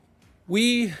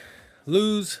We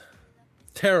lose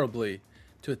terribly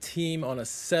to a team on a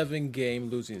 7-game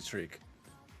losing streak.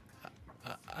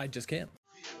 I just can't.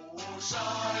 Oh,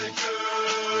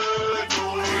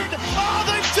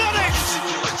 they've done it!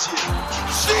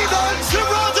 Simon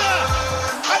Terodde,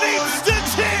 an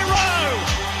instant hero!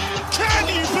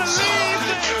 Can you believe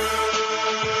this?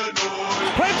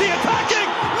 Plenty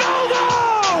attacking! No!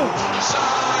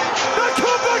 The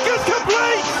comeback is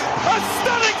complete! A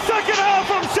stunning second half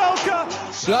from Schalke!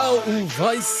 Blau und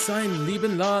Weiß sein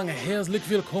Leben lang. Herzlich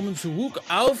willkommen zurück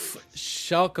auf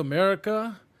Schalke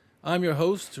America. I'm your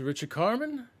host, Richard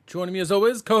Carmen. Joining me as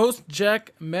always, co-host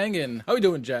Jack Mangan. How are you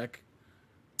doing, Jack?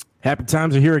 Happy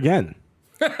times are here again.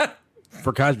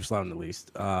 For Kaiserslautern, at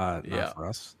least. Not for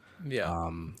us. Yeah.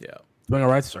 Doing all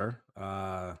right, sir.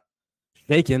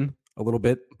 Shaken a little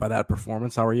bit by that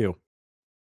performance. How are you?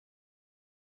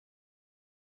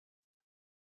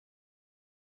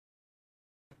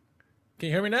 Can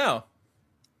you hear me now?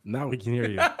 Now we can hear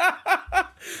you.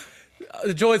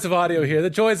 The joys of audio here.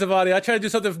 The joys of audio. I tried to do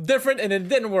something different and it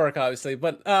didn't work, obviously.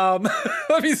 But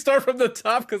let me start from the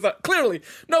top because clearly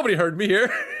nobody heard me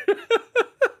here.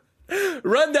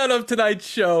 Rundown of tonight's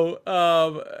show.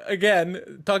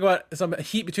 Again, talk about some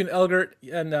heat between Elgert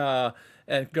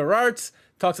and Gerards.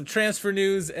 Talk some transfer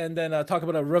news, and then talk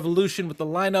about a revolution with the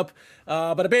lineup.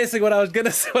 But basically, what I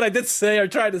did say or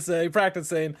tried to say, practice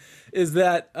saying, is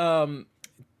that the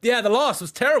loss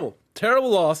was terrible. Terrible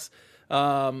loss.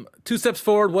 2 steps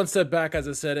forward, 1 step back, as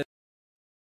I said it.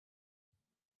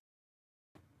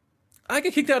 I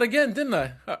get kicked out again, didn't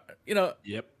I?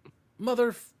 Yep.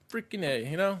 Mother freaking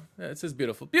A, It's just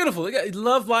beautiful. Beautiful. I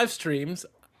love live streams.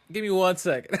 Give me 1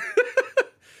 second.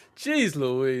 Jeez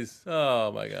Louise.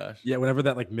 Oh my gosh. Yeah, whenever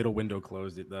that middle window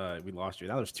closed, we lost you.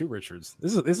 Now there's 2 Richards.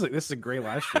 This is a great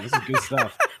live stream. This is good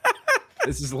stuff.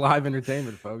 This is live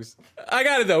entertainment, folks. I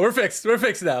got it though. We're fixed. We're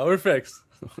fixed now. We're fixed.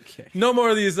 Okay. No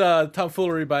more of these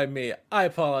tomfoolery by me. I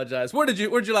apologize. Where'd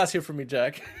you last hear from me,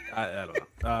 Jack? I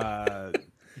don't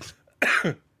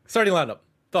know. Starting lineup.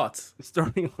 Thoughts.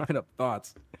 Starting lineup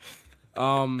thoughts.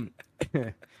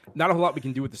 Not a whole lot we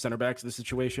can do with the center backs of the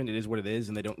situation. It is what it is,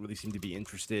 and they don't really seem to be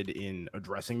interested in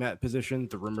addressing that position.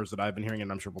 The rumors that I've been hearing, and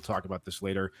I'm sure we'll talk about this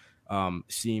later,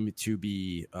 seem to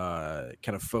be kind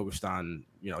of focused on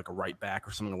like a right back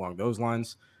or something along those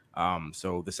lines.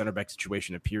 So the center back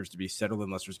situation appears to be settled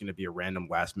unless there's going to be a random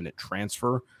last minute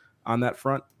transfer on that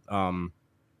front.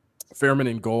 Fairman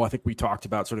in goal, I think we talked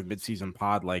about sort of midseason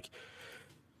pod,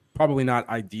 probably not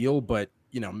ideal, but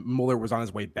Muller was on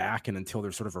his way back, and until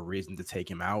there's sort of a reason to take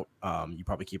him out, you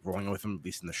probably keep rolling with him, at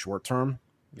least in the short term.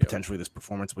 Yep. Potentially this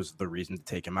performance was the reason to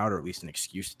take him out, or at least an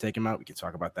excuse to take him out. We could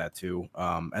talk about that too.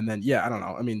 And then, I don't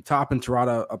know. I mean, Top and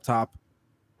Terodde up top,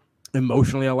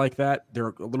 emotionally, I like that. They're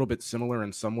a little bit similar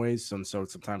in some ways, and so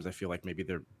sometimes I feel like maybe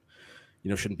they're,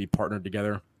 shouldn't be partnered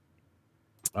together.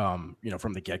 From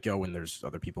the get-go, when there's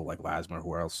other people like Lasmer,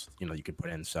 who else, you could put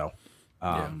in. So,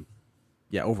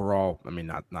 overall, I mean,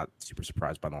 not super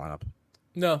surprised by the lineup.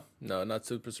 No, not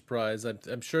super surprised.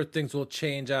 I'm sure things will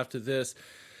change after this.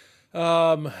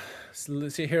 So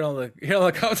let's see here on the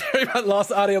commentary about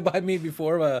lost audio by me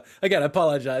before. Again, I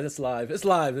apologize. It's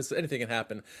live. Anything can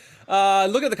happen.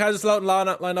 Look at the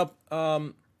Kaiserslautern lineup.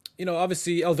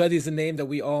 Obviously Elvedi is a name that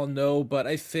we all know, but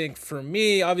I think for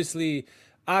me, obviously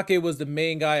Ake was the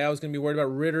main guy. I was going to be worried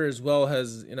about Ritter as well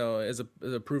as as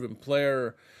a proven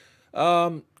player.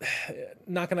 Not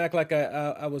gonna act like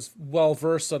I was well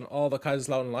versed on all the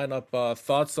Kaiserslautern lineup.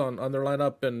 Thoughts on their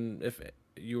lineup, and if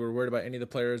you were worried about any of the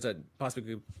players that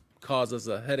possibly could cause us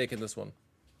a headache in this one.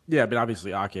 Yeah, but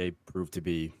obviously Ake proved to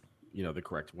be the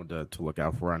correct one to look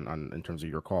out for on in terms of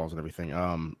your calls and everything.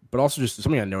 But also just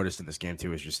something I noticed in this game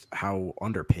too is just how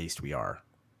underpaced we are.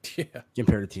 Yeah.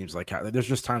 Compared to teams there's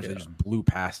just times they just blew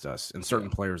past us and certain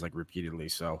players repeatedly.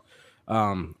 So.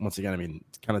 Once again, I mean,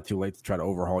 it's kind of too late to try to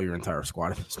overhaul your entire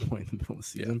squad at this point in the middle of the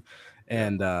season. Yeah.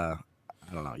 And I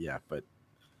don't know. Yeah, but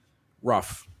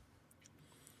rough.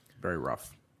 Very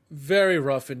rough. Very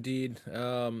rough indeed.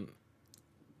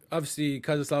 Obviously,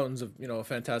 Kaiserslautern's a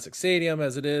fantastic stadium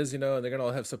as it is, and they're going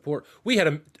to have support. We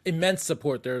had immense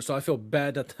support there, so I feel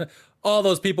bad that all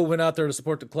those people went out there to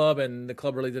support the club, and the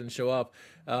club really didn't show up.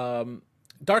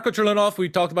 Darko Cherlinov, we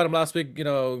talked about him last week, kind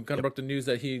of broke the news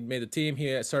that he made the team.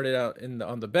 He started out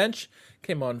on the bench,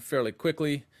 came on fairly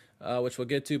quickly, which we'll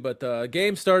get to, but the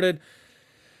game started.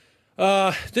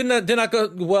 Did not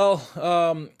go well.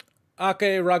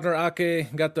 Ragnar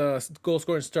Ake got the goal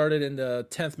scoring started in the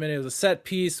 10th minute. It was a set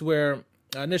piece where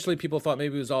initially people thought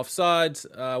maybe he was offsides.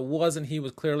 Wasn't. He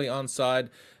was clearly onside.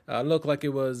 Looked like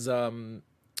it was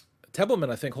Templeman,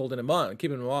 I think, holding him on,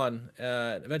 keeping him on.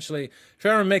 Eventually,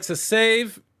 Fairman makes a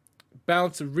save.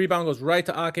 Rebound goes right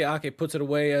to Ake. Ake puts it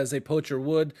away as a poacher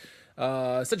would.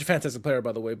 Such a fantastic player,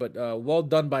 by the way, but well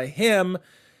done by him.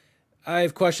 I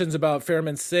have questions about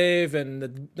Fairman's save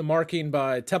and the marking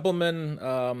by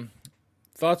Templeman.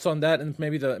 Thoughts on that, and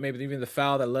maybe even the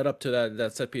foul that led up to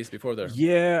that set piece before there.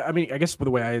 Yeah, I mean, I guess the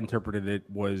way I interpreted it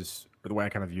was, or the way I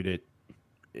kind of viewed it,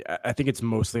 I think it's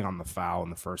mostly on the foul in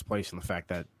the first place and the fact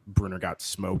that Bruner got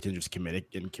smoked and just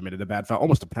committed a bad foul,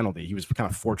 almost a penalty. He was kind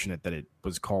of fortunate that it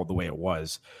was called the way it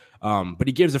was. But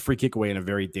he gives a free kick away in a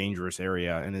very dangerous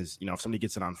area, and if somebody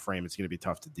gets it on frame, it's going to be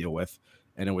tough to deal with.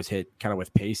 And it was hit kind of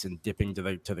with pace and dipping to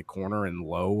the corner and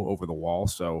low over the wall.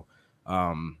 So,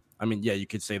 I mean, yeah, you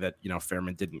could say that,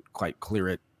 Fairman didn't quite clear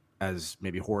it as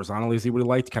maybe horizontally as he would have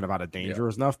liked, kind of out of danger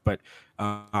enough. But,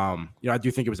 I do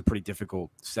think it was a pretty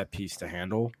difficult set piece to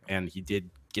handle, and he did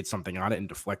get something on it and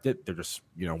deflect it. There just,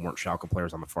 weren't Schalke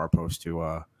players on the far post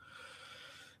to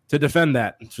defend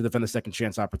the second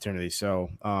chance opportunity. So,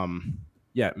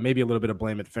 yeah, maybe a little bit of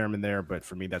blame at Fairman there, but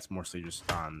for me, that's mostly just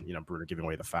on, Bruner giving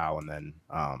away the foul, and then,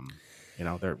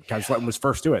 Kaiserslautern was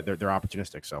first to it. They're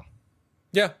opportunistic, so.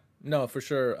 Yeah, no, for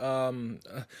sure.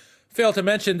 Failed to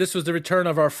mention, this was the return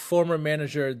of our former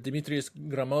manager, Dimitris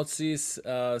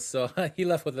Gramotzis. So he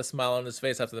left with a smile on his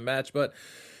face after the match. But,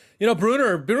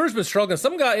 Bruner's been struggling.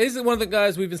 He's one of the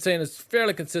guys we've been saying is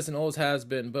fairly consistent, always has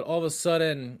been. But all of a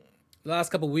sudden, the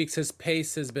last couple of weeks, his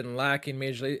pace has been lacking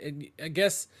majorly. I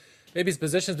guess maybe his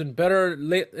position's been better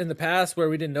late in the past where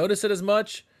we didn't notice it as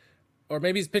much. Or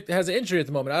maybe has an injury at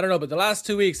the moment. I don't know. But the last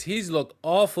 2 weeks, he's looked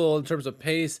awful in terms of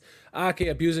pace. Ake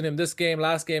abusing him this game.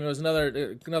 Last game, there was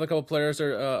another couple players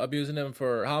are abusing him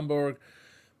for Hamburg.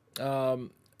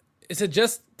 Is it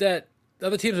just that the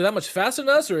other teams are that much faster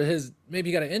than us, or maybe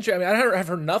he got an injury? I mean, I've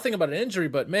heard nothing about an injury,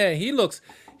 but man, he looks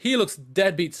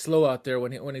deadbeat slow out there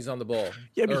when he's on the ball.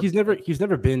 Yeah, but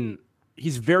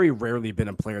he's very rarely been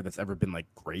a player that's ever been like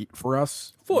great for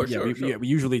us. Sure. Yeah, we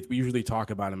usually talk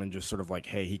about him and just sort of like,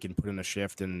 hey, he can put in a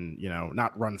shift and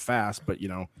not run fast, but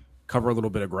cover a little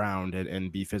bit of ground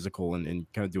and be physical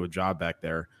and kind of do a job back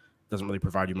there. Doesn't really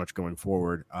provide you much going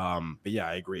forward. But yeah,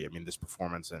 I agree. I mean, this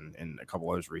performance and a couple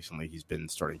others recently, he's been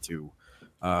starting to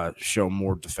show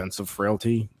more defensive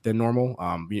frailty than normal.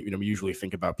 We usually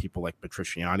think about people like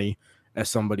Patriciani as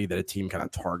somebody that a team kind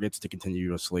of targets to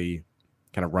continuously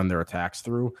kind of run their attacks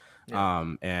through. Yeah.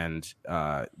 And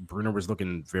Bruner was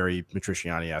looking very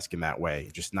Matriciani-esque in that way,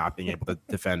 just not being able to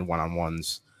defend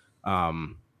one-on-ones.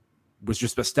 Was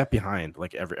just a step behind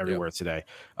like everywhere today.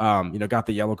 Got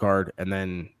the yellow card and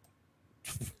then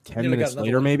 10 minutes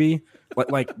later, maybe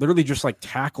like literally just like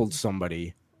tackled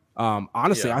somebody.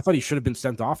 Honestly, I thought he should have been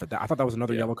sent off at that. I thought that was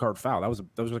another yellow card foul. That was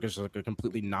like a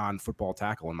completely non-football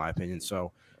tackle in my opinion.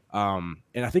 So, and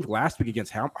I think last week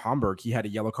against Hamburg, he had a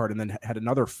yellow card and then had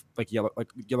another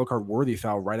yellow card worthy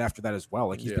foul right after that as well.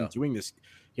 Like he's been doing this.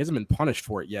 He hasn't been punished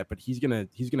for it yet, but he's gonna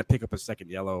pick up a second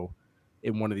yellow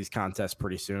in one of these contests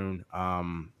pretty soon.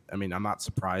 I mean, I'm not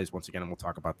surprised once again, and we'll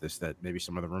talk about this, that maybe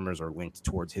some of the rumors are linked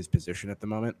towards his position at the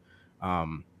moment.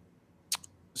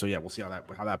 So yeah, we'll see how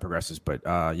that progresses. But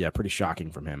yeah, pretty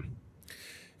shocking from him.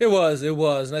 It was,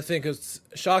 and I think it's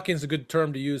shocking is a good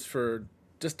term to use for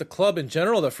just the club in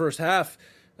general. The first half,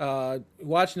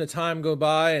 watching the time go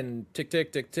by and tick,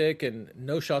 tick, tick, tick, and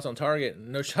no shots on target,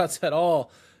 no shots at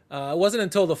all. It wasn't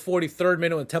until the 43rd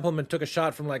minute when Templeman took a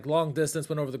shot from like long distance,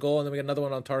 went over the goal, and then we got another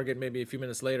one on target maybe a few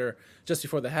minutes later, just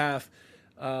before the half.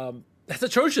 That's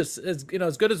atrocious. As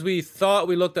good as we thought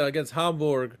we looked at against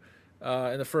Hamburg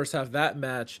in the first half of that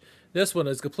match, this one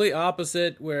is complete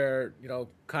opposite, where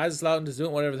Kaiserslautern is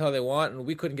doing whatever the hell they want, and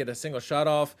we couldn't get a single shot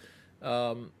off.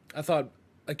 I thought,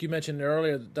 like you mentioned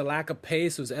earlier, the lack of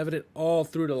pace was evident all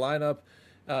through the lineup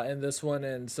in this one.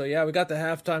 And so, yeah, we got the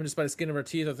halftime just by the skin of our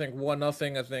teeth. I think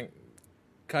 1-0. I think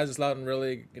Kaiserslautern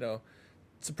really,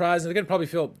 surprised. And they're going to probably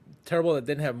feel terrible that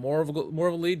didn't have more of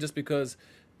a lead, just because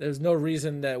there's no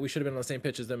reason that we should have been on the same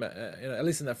pitch as them, at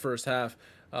least in that first half.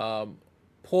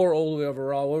 Poor Ole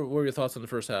overall. What were your thoughts on the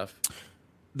first half?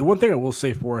 The one thing I will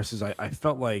say for us is I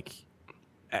felt like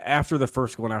after the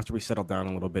first goal and after we settled down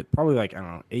a little bit, probably like,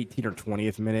 18 or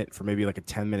 20th minute for maybe like a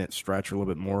 10-minute stretch or a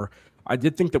little bit more, I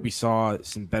did think that we saw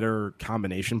some better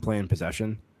combination play in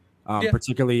possession,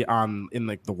 particularly in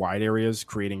like the wide areas,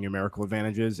 creating numerical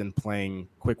advantages and playing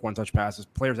quick one-touch passes,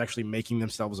 players actually making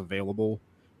themselves available,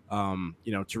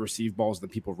 to receive balls, than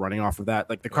people running off of that,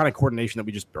 like the kind of coordination that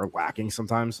we just are lacking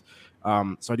sometimes.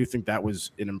 So I do think that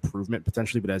was an improvement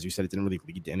potentially, but as you said, it didn't really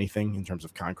lead to anything in terms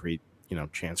of concrete,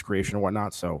 chance creation or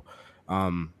whatnot. So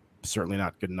certainly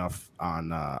not good enough on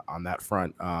that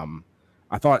front.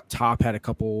 I thought Top had a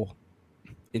couple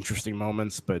interesting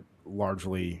moments, but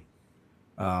largely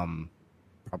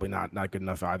probably not good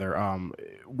enough either.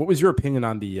 What was your opinion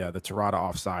on the Terrata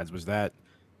offsides? Was that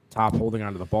Top holding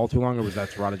onto the ball too long, or was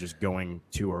that Terrata just going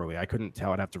too early? I couldn't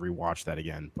tell. I'd have to rewatch that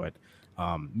again, but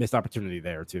missed opportunity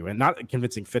there too, and not a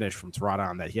convincing finish from Terrata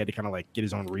on that. He had to kind of like get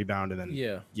his own rebound and then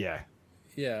yeah.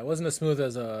 It wasn't as smooth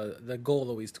as the goal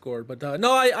that we scored, but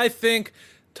no, I think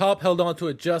Top held on to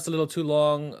it just a little too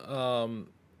long,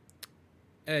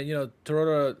 and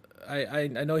Terrata, I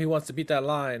know he wants to beat that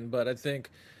line, but I think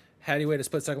had he waited a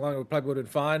split second longer, it probably would have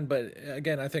been fine. But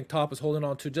again, I think Top was holding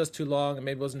on to just too long and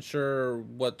maybe wasn't sure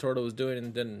what Terrata was doing,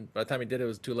 and then by the time he did it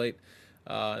was too late.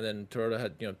 And then Terrata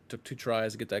had took 2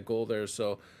 tries to get that goal there.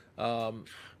 So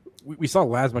we saw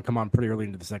Lasma come on pretty early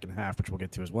into the second half, which we'll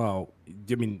get to as well.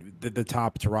 I mean, the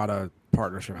Top Terrata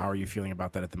partnership, how are you feeling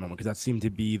about that at the moment? Because that seemed to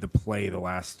be the play the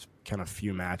last kind of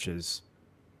few matches.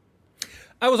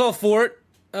 I was all for it,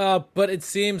 but it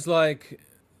seems like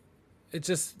it's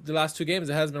just the last 2 games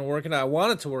it hasn't been working out. I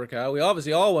want it to work out. We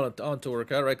obviously all want it to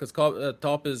work out, right? Because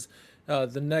Top is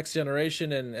the next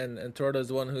generation, and Terrata is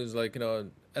the one who's like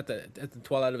at the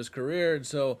twilight of his career, and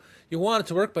so you want it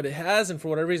to work, but it hasn't for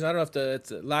whatever reason. I don't know if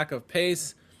it's a lack of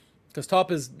pace, because Top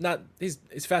is not he's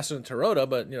faster than Terrata,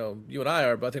 but you and I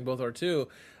are, but I think both are too.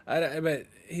 But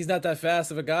he's not that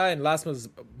fast of a guy, and Lasma's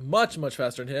much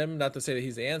faster than him. Not to say that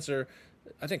he's the answer.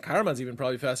 I think Karaman's even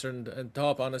probably faster than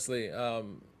Top, honestly.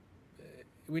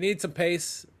 We need some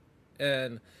pace,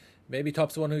 and maybe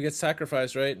Top's the one who gets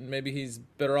sacrificed, right? And maybe he's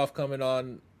better off coming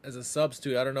on as a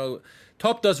substitute. I don't know.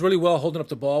 Top does really well holding up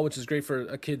the ball, which is great for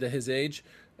a kid at his age.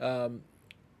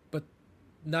 But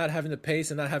not having the pace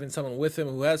and not having someone with him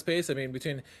who has pace. I mean,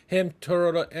 between him,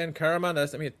 Terrata, and Karaman,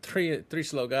 that's three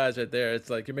slow guys right there. It's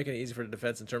like you're making it easy for the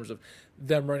defense in terms of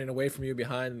them running away from you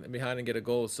behind and get a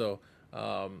goal. So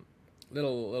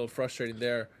little frustrating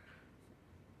there.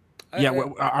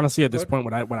 Honestly, at this point,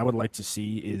 what I would like to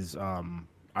see is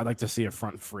I'd like to see a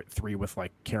front 3 with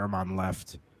like Karaman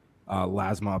left,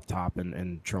 Lasma up top,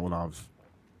 and Trilanov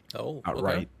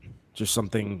outright. Okay. Just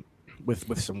something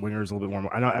with some wingers a little bit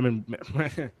more. I mean,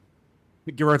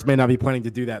 Gerards may not be planning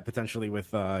to do that potentially with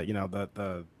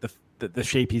the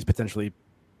shape he's potentially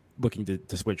looking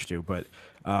to switch to. But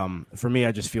for me,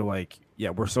 I just feel like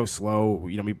we're so slow.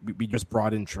 We just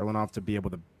brought in Trilanov to be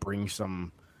able to bring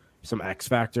some X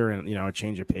factor and a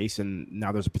change of pace, and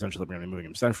now there's a potential that we're going to be moving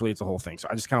him centrally. It's a whole thing. So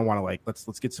I just kind of want to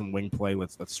let's get some wing play.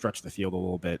 Let's stretch the field a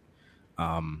little bit,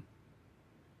 and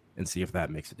see if that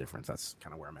makes a difference. That's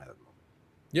kind of where I'm at the moment.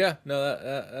 Yeah, no,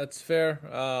 that's fair.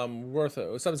 Worth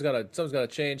it. Something's got to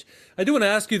change. I do want to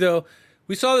ask you though.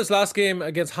 We saw this last game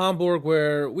against Hamburg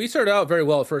where we started out very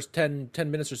well the first 10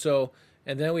 minutes or so,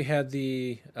 and then we had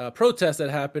the protest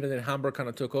that happened, and then Hamburg kind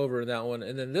of took over in that one,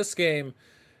 and then this game.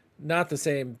 Not the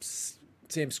same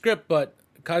script, but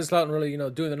Kaiserslautern really,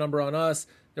 doing the number on us.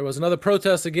 There was another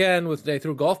protest again they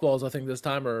threw golf balls, I think this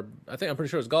time, or I'm pretty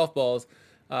sure it was golf balls.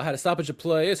 Had a stoppage of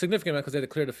play, a significant amount because they had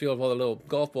to clear the field of all the little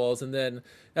golf balls. And then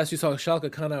as you saw,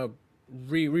 Schalke kind of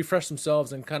refreshed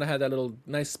themselves and kind of had that little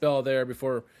nice spell there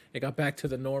before it got back to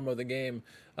the norm of the game.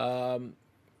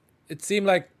 It seemed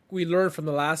like we learned from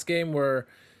the last game where,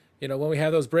 when we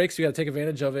have those breaks, we got to take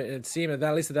advantage of it. And it seemed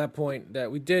at least at that point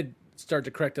that we did start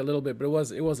to correct a little bit, but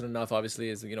it wasn't enough.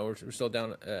 Obviously, as we're still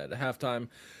down at halftime.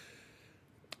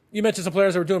 You mentioned some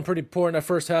players that were doing pretty poor in that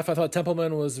first half. I thought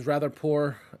Templeman was rather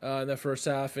poor in that first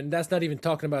half, and that's not even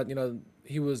talking about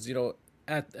he was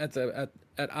at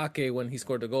Ake when he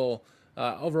scored the goal.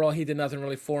 Overall, he did nothing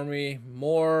really for me.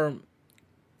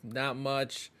 Not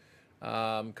much.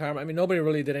 Nobody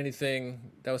really did anything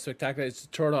that was spectacular. It's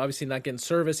Terrata obviously not getting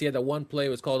service. He had that one play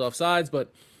was called offsides,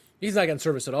 but he's not getting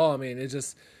service at all. I mean, it's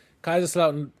just.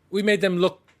 Kaiserslautern, we made them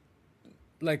look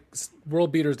like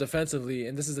world beaters defensively,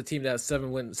 and this is a team that has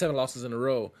 7 losses in a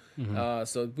row. Mm-hmm.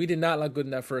 So we did not look good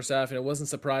in that first half, and it wasn't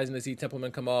surprising to see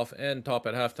Templeman come off and Top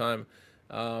at halftime.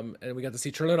 And we got to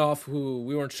see Trilanov, who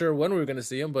we weren't sure when we were going to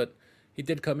see him, but he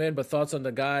did come in. But thoughts on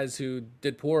the guys who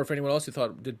did poor, if anyone else you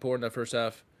thought did poor in that first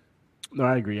half? No,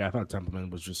 I agree. I thought Templeman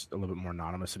was just a little bit more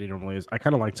anonymous than he normally is. I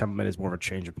kind of like Templeman as more of a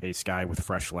change of pace guy with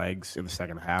fresh legs in the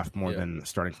second half more than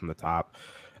starting from the top.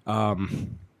 I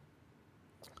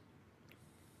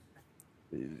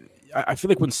feel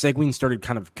like when Seguin started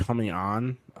kind of coming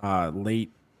on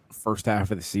late first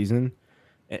half of the season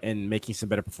and making some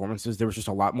better performances, there was just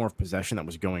a lot more of possession that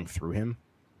was going through him,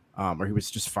 where he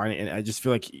was just finding. And I just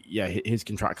feel like, his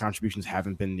contributions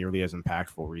haven't been nearly as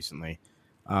impactful recently.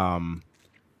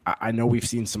 I know we've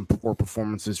seen some poor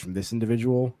performances from this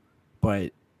individual,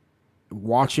 but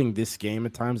watching this game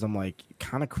at times, I'm like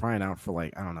kind of crying out for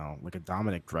like, I don't know, like a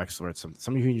Dominic Drexler or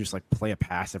somebody who can just like play a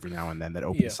pass every now and then that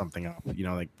opens something up,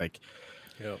 like.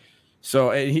 Yeah.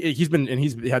 So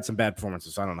he's had some bad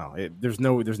performances. So I don't know. There's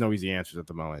no easy answers at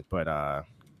the moment, but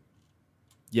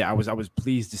yeah, I was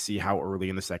pleased to see how early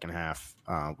in the second half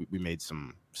we made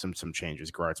some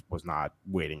changes. Gartz was not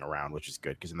waiting around, which is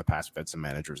good because in the past we've had some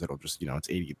managers that'll just it's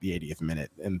the 80th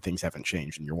minute and things haven't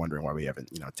changed and you're wondering why we haven't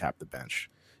tapped the bench.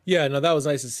 Yeah, no, that was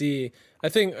nice to see. I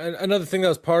think another thing that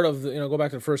was part of go back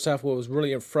to the first half. What was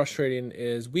really frustrating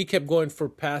is we kept going for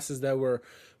passes that were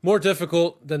more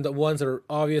difficult than the ones that are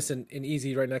obvious and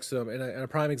easy right next to them. And a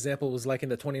prime example was like in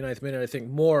the 29th minute. I think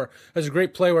Moore has a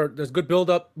great play where there's good build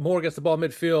up. Moore gets the ball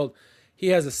midfield. He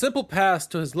has a simple pass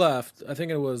to his left. I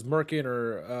think it was Merkin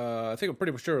I think I'm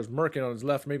pretty sure it was Merkin on his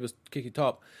left. Maybe it was Kiki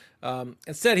Top.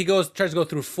 Instead, he tries to go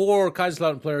through 4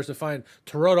 Kaiserslautern players to find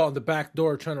Toronto on the back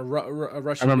door trying to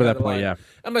rush. I remember that play, yeah.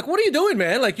 I'm like, what are you doing,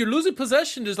 man? Like, you're losing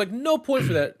possession. There's like no point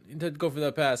for that to go for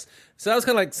that pass. So that was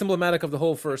kind of like symptomatic of the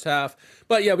whole first half.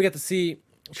 But yeah, we got to see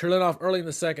Cherlinov early in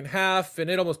the second half, and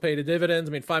it almost paid the dividends.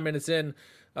 I mean, 5 minutes in,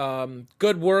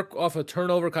 good work off a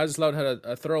turnover. Kaiserslautern had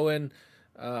a throw in.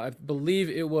 I believe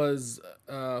it was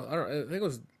I think it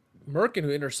was Merkin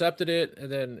who intercepted it,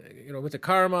 and then with the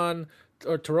Karaman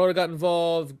or Toronto got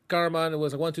involved. Karaman, it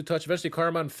was a 1-2 touch. Eventually,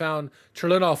 Karaman found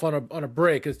Cherlinov on a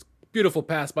break. It's beautiful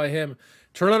pass by him.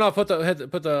 Cherlinov put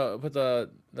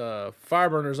the fire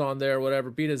burners on there,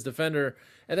 whatever, beat his defender,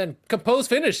 and then composed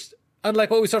finish.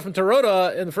 Unlike what we saw from Toronto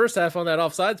in the first half on that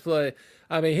offsides play.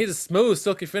 I mean, he's a smooth,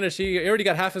 silky finish. He already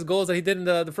got half his goals that he did in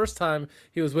the first time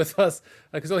he was with us.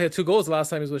 Because he only had 2 goals the last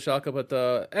time he was with Schalke.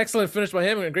 But excellent finish by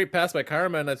him and a great pass by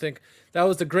Karaman. I think that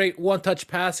was the great one-touch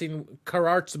passing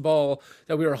Karart's ball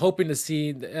that we were hoping to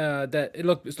see. That it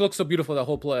looked so beautiful, that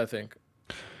whole play, I think.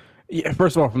 Yeah,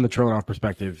 first of all, from the Cherlinov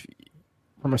perspective,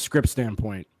 from a script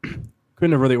standpoint,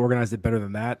 couldn't have really organized it better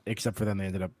than that, except for then they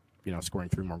ended up scoring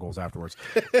 3 more goals afterwards.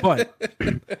 But,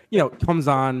 comes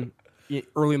on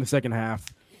early in the second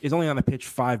half, is only on the pitch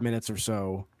 5 minutes or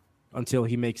so until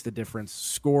he makes the difference,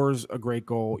 scores a great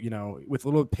goal, with a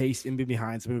little pace in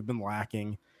behind, something we've been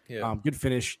lacking. Yeah. Good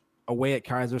finish away at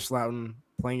Kaiserslautern,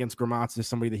 playing against Gramatz is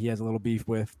somebody that he has a little beef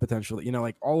with potentially.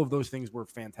 Like all of those things were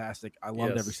fantastic. I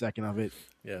loved every second of it.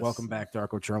 Yes. Welcome back,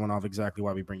 Darko Cherlinov, exactly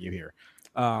why we bring you here.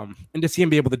 And to see him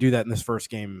be able to do that in this first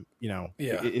game,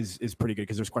 is pretty good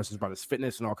because there's questions about his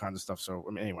fitness and all kinds of stuff. So,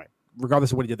 I mean, anyway,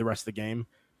 regardless of what he did the rest of the game,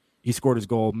 he scored his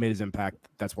goal, made his impact.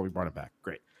 That's why we brought him back.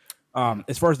 Great.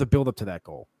 As far as the build up to that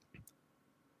goal,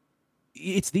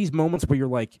 it's these moments where you're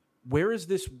like, where is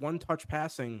this one-touch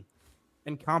passing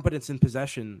and competence in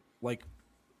possession? Like,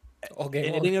 all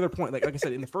game at any other point, like I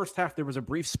said, in the first half, there was a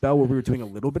brief spell where we were doing a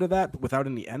little bit of that, but without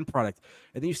any end product.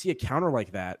 And then you see a counter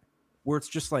like that where it's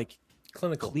just like,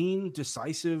 clinical, clean,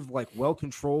 decisive, like well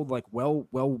controlled, like well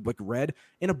like read,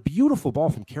 and a beautiful ball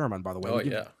from Karaman, by the way.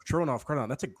 Cherlinov credit on.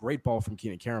 That's a great ball from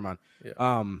Keenan Karaman.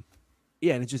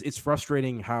 Yeah. And it's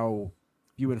frustrating how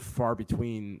few and far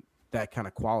between that kind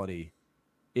of quality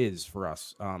is for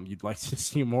us. You'd like to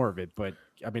see more of it, but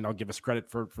I mean, I'll give us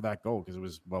credit for that goal because it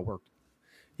was well worked.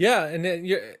 Yeah, and then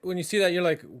when you see that, you're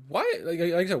like, why? Like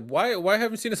I said, why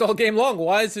haven't we seen this all game long?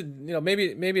 Why is it?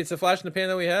 Maybe it's a flash in the pan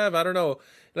that we have. I don't know.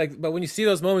 Like, but when you see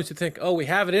those moments, you think, oh, we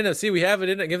have it in us. See, we have it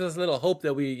in it. It gives us a little hope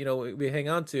that we hang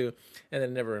on to, and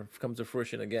then it never comes to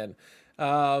fruition again.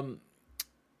 Yeah,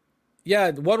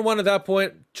 1-1 at that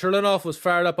point. Cherlinov was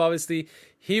fired up. Obviously,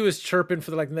 he was chirping for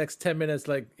the next 10 minutes.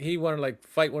 Like he wanted to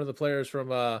fight one of the players from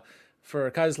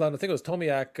for Kaiserslautern. I think it was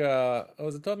Tomiak.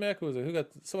 Was it Tomiak? Who was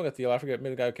it? Someone got the yellow. I forget.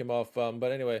 Maybe the guy who came off.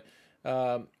 But anyway,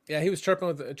 he was chirping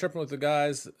with the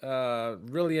guys.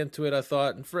 Really into it, I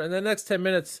thought. And in the next 10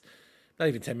 minutes, not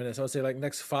even 10 minutes, I would say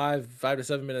next 5 to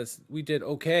 7 minutes, we did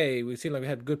okay. We seemed like we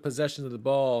had good possession of the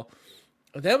ball.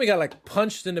 And then we got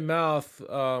punched in the mouth.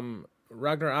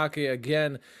 Ragnar Ake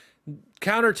again.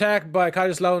 Counterattack by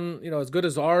Kaiserslautern, as good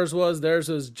as ours was. Theirs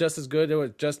was just as good. They were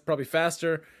just probably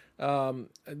faster. Who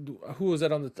was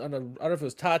that on the I don't know if it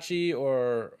was Tachi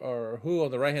or who on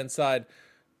the right hand side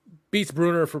beats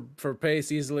Brunner for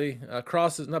pace easily.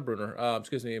 Crosses not Brunner,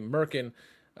 Merkin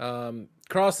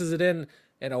crosses it in,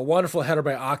 and a wonderful header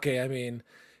by Ake. I mean,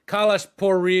 Kalash,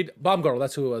 poor read, Baumgartel,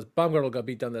 that's who it was. Baumgartel got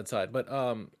beat down that side, but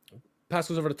pass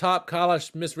goes over the top.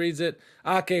 Kalash misreads it.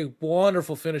 Ake,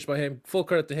 wonderful finish by him. Full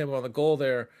credit to him on the goal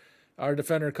there. Our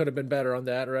defender could have been better on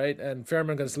that, right? And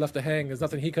Fairman just left to hang. There's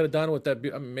nothing he could have done with that.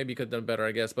 I mean, maybe he could have done better,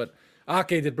 I guess. But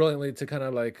Ake did brilliantly to kind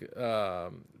of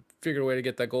figure a way to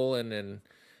get that goal in. And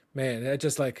man, it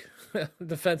just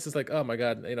defense is oh my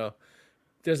God,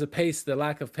 there's a pace, the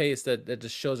lack of pace that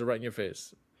just shows it right in your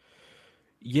face.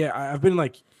 Yeah, I've been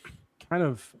like kind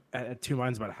of at two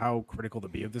minds about how critical to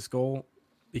be of this goal,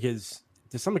 because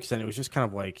to some extent it was just kind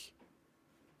of like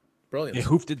Brilliant. they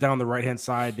hoofed it down the right hand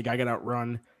side. The guy got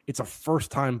outrun. It's a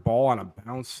first time ball on a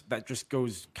bounce that just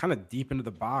goes kind of deep into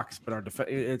the box. But our defense,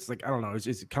 it's like, I don't know,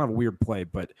 it's kind of a weird play,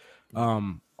 but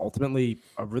ultimately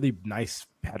a really nice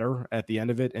header at the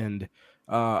end of it, and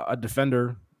a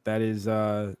defender that is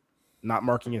not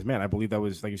marking his man. I believe that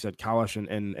was, like you said, Kalash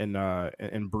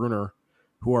and Brunner,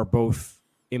 who are both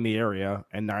in the area,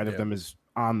 and neither of them is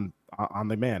on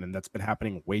the man, and that's been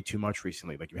happening way too much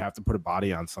recently. Like, you have to put a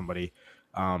body on somebody.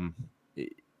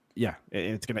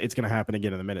 It's gonna happen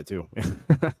again in a minute too.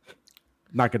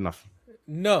 Not good enough.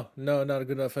 No, not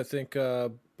good enough. I think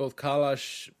both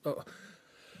Kalash,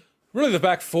 really the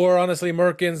back four, honestly,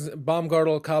 Merkins,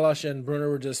 Baumgartel, Kalash, and Brunner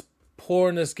were just poor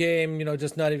in this game. You know,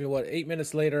 just not even 8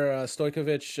 minutes later,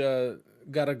 Stojkovic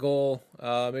got a goal,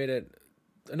 made it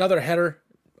another header,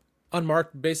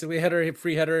 unmarked, basically header,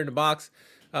 free header in the box,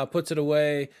 puts it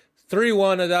away.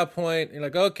 3-1 at that point. You're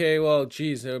like, okay, well,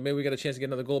 geez, maybe we got a chance to get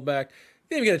another goal back.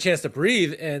 They didn't even get a chance to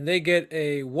breathe, and they get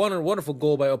a wonderful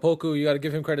goal by Opoku. You got to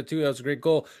give him credit too. That was a great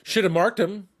goal. Should have marked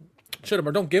him.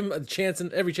 Don't give him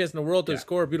every chance in the world to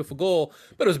score a beautiful goal,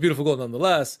 but it was a beautiful goal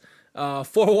nonetheless.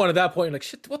 4-1 at that point. You're like,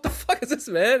 shit, what the fuck is this,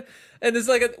 man? And it's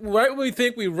like, right when we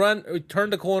think we turn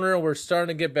the corner, and we're starting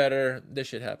to get better, this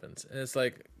shit happens. And it's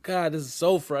like, God, this is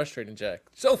so frustrating, Jack.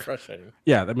 So frustrating.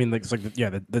 Yeah, I mean, it's like,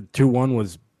 the 2-1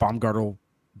 was Baumgartel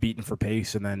beaten for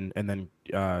pace, and then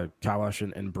Kalash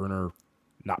and Brunner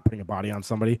not putting a body on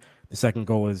somebody. The second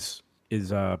goal is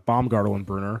Baumgartel and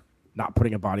Brunner not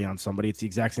putting a body on somebody. It's the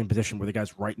exact same position where the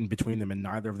guy's right in between them, and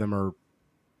neither of them are,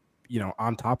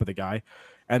 on top of the guy.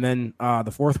 And then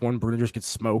the fourth one, Brunner just gets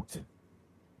smoked.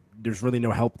 There's really no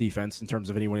help defense in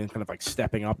terms of anyone kind of like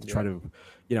stepping up to try to,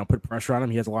 put pressure on him.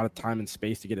 He has a lot of time and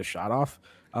space to get a shot off.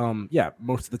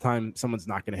 Most of the time someone's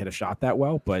not going to hit a shot that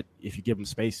well, but if you give them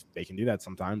space, they can do that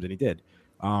sometimes, and he did.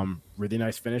 Really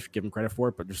nice finish, give him credit for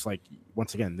it, but just like,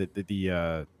 once again,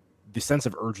 the sense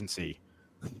of urgency,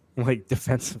 like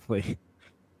defensively,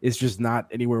 is just not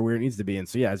anywhere where it needs to be. And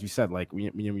so, as you said, like,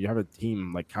 you have a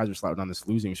team like Kaiserslautern on this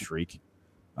losing streak,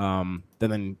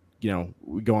 then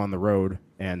we go on the road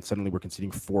and suddenly we're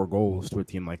conceding 4 goals to a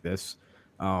team like this.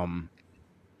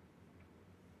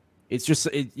 It's just,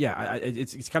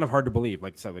 it's kind of hard to believe.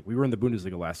 Like I said, like, we were in the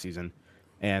Bundesliga last season,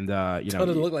 and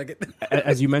Doesn't look like it.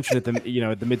 As you mentioned at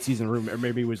the midseason room, or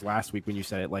maybe it was last week when you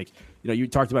said it, like, you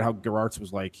talked about how Gerards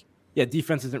was like,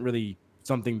 defense isn't really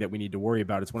something that we need to worry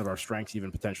about. It's one of our strengths. Even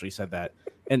potentially said that,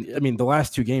 and I mean, the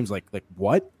last 2 games, like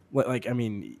what? Like, I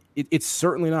mean, it's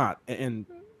certainly not. And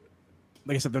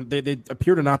like I said, they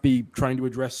appear to not be trying to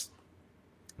address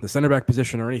the center back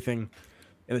position or anything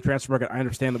in the transfer market. I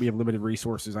understand that we have limited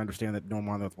resources. I understand that no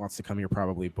one wants to come here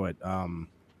probably, but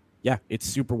it's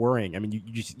super worrying. I mean,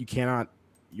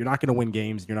 you're not going to win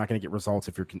games. You're not going to get results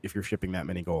if you're shipping that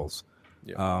many goals.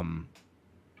 Yeah.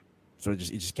 So it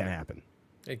just can't happen.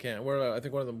 It can't. We're, I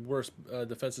think, one of the worst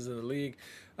defenses in the league.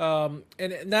 And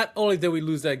not only did we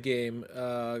lose that game,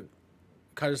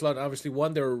 Kaiserslautern obviously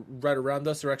won. They were right around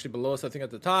us. They were actually below us, I think,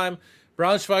 at the time.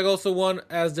 Braunschweig also won,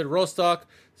 as did Rostock.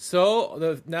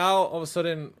 So now, all of a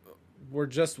sudden, we're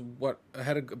just,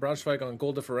 ahead of Braunschweig on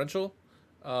goal differential.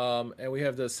 And we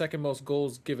have the second most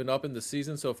goals given up in the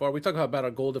season so far. We talk about how bad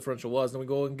our goal differential was, and we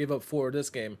go and give up 4 this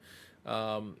game.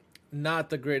 Not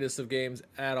the greatest of games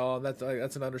at all. That's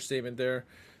an understatement there.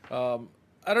 I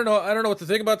don't know what to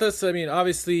think about this. I mean,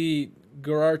 obviously,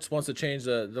 Gerards wants to change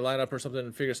the lineup or something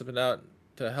and figure something out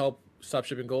to help stop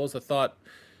shipping goals. I thought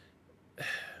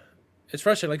it's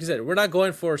frustrating. Like you said, we're not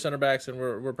going for center backs, and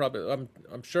we're probably,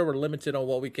 I'm sure we're limited on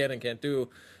what we can and can't do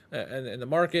in the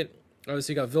market.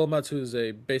 Obviously, you got Wilmots, who's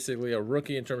basically a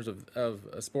rookie in terms of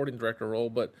a sporting director role,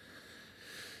 but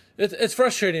it's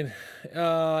frustrating,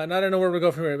 and I don't know where we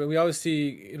go from here. But we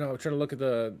obviously, trying to look at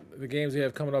the games we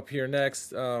have coming up here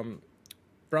next.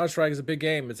 Braunschweig is a big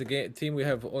game. It's a team we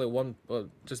have only one,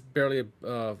 just barely a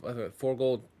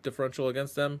 4-goal differential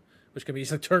against them, which can be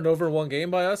easily turned over in one game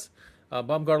by us.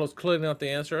 Baumgartel's clearly not the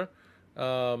answer.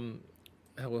 What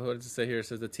does it say here? It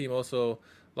says the team also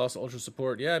lost ultra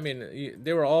support. Yeah, I mean,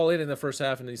 they were all in the first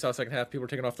half, and then you saw second half, people were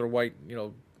taking off their white,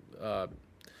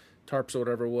 tarps or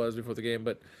whatever it was before the game.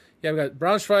 But yeah, we got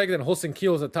Braunschweig, then Holstein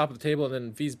Kiel is at the top of the table, and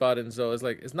then Wiesbaden. So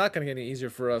it's not going to get any easier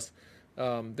for us.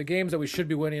 The games that we should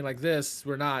be winning like this,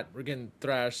 we're not. We're getting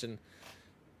thrashed. And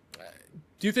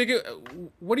do you think?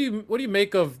 What do you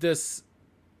make of this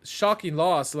shocking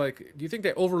loss? Like, do you think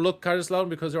they overlooked Kaiserslautern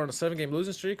because they're on a 7-game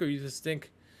losing streak, or you just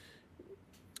think?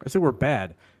 I think we're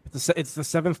bad. It's the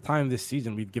 7th time this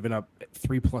season we've given up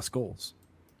 3+ goals.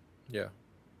 Yeah.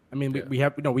 I mean,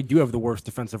 we do have the worst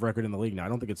defensive record in the league now. I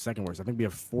don't think it's second worst. I think we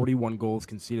have 41 goals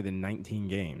conceded in 19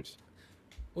 games.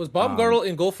 Was Baumgartel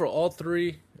in goal for all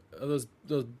three of those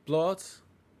blowouts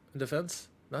in defense?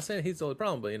 Not saying he's the only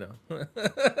problem, but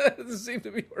it doesn't seem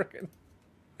to be working.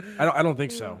 I don't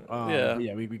think so. Yeah.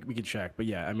 Yeah, we could check, but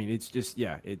yeah, I mean, it's just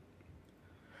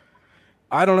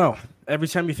I don't know. Every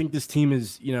time you think this team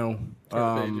is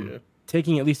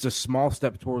taking at least a small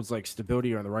step towards like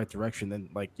stability or in the right direction, then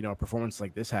a performance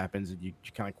like this happens and you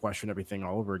kind of question everything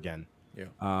all over again. Yeah.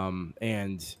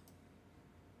 And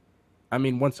I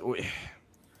mean,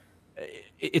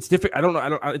 it's difficult. I don't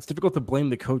know. It's difficult to blame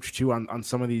the coach too on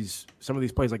some of these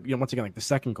plays. Like, once again, like the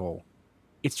second goal,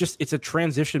 it's a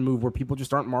transition move where people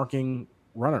just aren't marking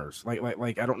runners.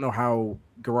 Like I don't know how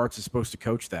Gerrard's is supposed to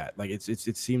coach that. Like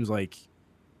it seems like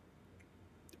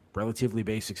relatively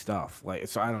basic stuff. Like,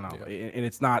 so I don't know. Yeah. And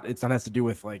it's not has to do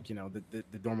with the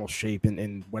normal shape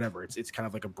and whatever. It's kind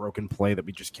of like a broken play that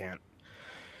we just can't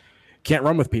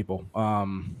run with people.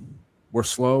 We're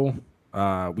slow.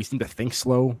 We seem to think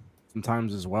slow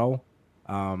sometimes as well.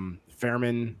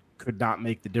 Fairman could not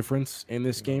make the difference in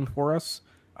this game for us.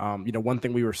 One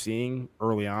thing we were seeing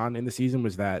early on in the season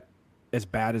was that as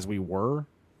bad as we were,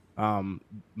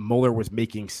 Mueller was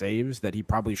making saves that he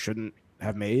probably shouldn't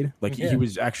have made. Like he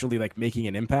was actually like making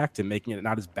an impact and making it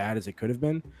not as bad as it could have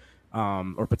been,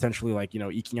 or potentially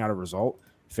eking out a result.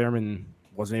 Fairman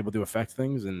wasn't able to affect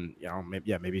things, and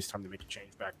maybe it's time to make a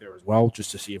change back there as well,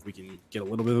 just to see if we can get a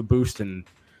little bit of a boost and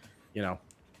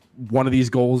one of these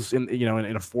goals in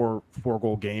a four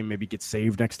goal game maybe get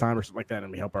saved next time or something like that,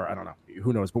 and we help I don't know,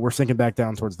 who knows, but we're sinking back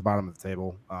down towards the bottom of the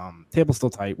table. Table's still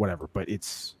tight, whatever, but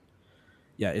it's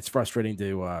frustrating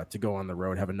to go on the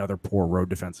road, have another poor road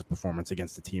defensive performance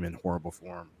against a team in horrible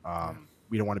form.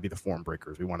 We don't want to be the form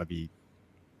breakers. We want to be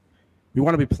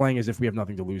playing as if we have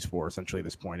nothing to lose for, essentially, at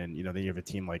this point. And then you have a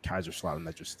team like Kaiserslautern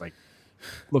that just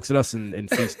looks at us and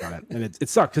feasts on it, and it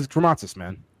sucks because it's Kramatsis,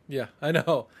 man. Yeah, I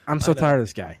know. I'm so tired of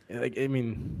this guy.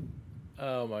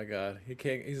 Oh my God, he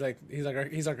can't. He's like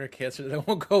our cancer that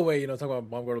won't go away. Talking about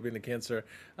Baumgartel being the cancer.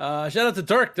 Shout out to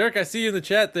Dirk. Dirk, I see you in the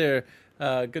chat there.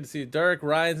 Good to see you, Dirk.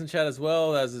 Ryan's in chat as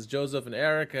well, as is Joseph and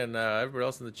Eric and everybody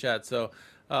else in the chat. So,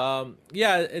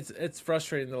 it's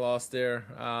frustrating, the loss there,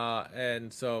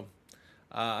 and so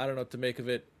I don't know what to make of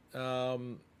it.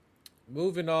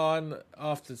 Moving on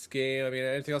off this game. I mean,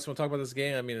 anything else you want to talk about this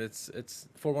game? I mean, it's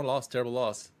 4-1 loss, terrible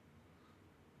loss.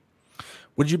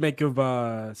 What did you make of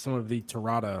some of the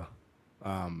Tirada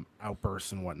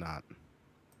outbursts and whatnot?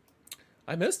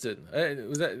 I missed it.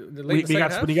 Was that the when he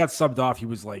got subbed off? He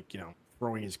was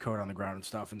throwing his coat on the ground and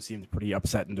stuff, and seemed pretty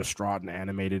upset and distraught and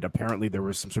animated. Apparently, there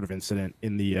was some sort of incident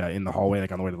in the hallway,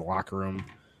 like on the way to the locker room,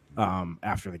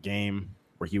 after the game,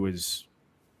 where he was,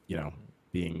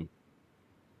 being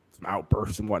some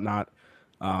outbursts and whatnot.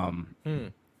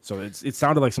 So it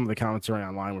sounded like some of the commentary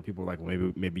online where people were like,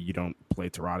 well, maybe you don't play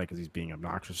Tirada because he's being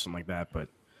obnoxious or something like that. But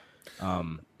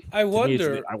I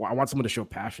wonder. I want someone to show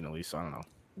passion at least. So I don't know.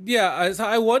 Yeah,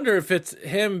 I wonder if it's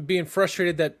him being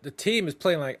frustrated that the team is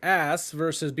playing like ass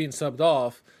versus being subbed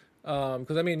off.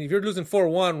 Because I mean, if you're losing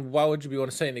 4-1, why would you be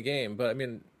want to stay in the game? But I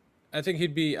mean, I think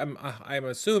he'd be. I'm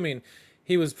assuming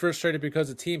he was frustrated because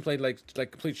the team played like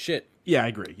complete shit. Yeah, I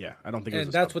agree. Yeah, I don't think.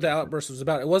 And that's what the outburst was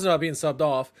about. It wasn't about being subbed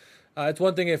off. It's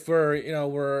one thing if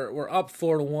we're up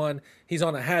 4-1, he's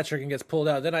on a hat trick and gets pulled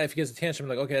out. Then if he gets a tantrum,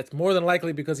 I'm like, okay, it's more than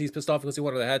likely because he's pissed off because he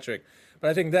wanted a hat trick. But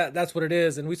I think that's what it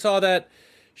is. And we saw that.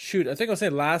 Shoot, I think I was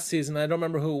saying last season. I don't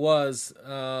remember who it was.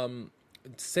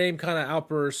 Same kind of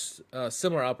outbursts,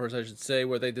 similar outbursts, I should say,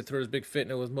 where they did throw his big fit,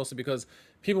 and it was mostly because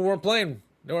people weren't playing.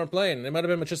 They weren't playing. It might have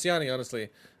been Matriciani, honestly.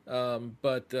 I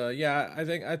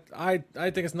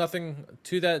think it's nothing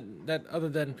to that other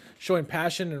than showing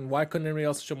passion. And why couldn't anybody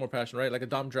else show more passion, right? Like a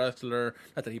Dom Drexler,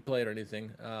 not that he played or anything.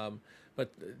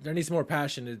 But there needs more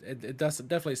passion. It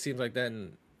definitely seems like that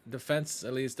in defense,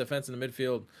 at least defense in the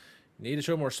midfield, need to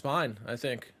show more spine, I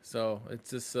think. So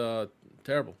it's just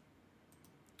terrible.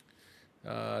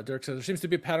 Dirk says, there seems to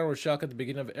be a pattern with Schalke at the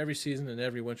beginning of every season and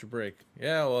every winter break.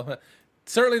 Yeah, well,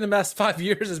 certainly in the last 5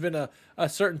 years has been a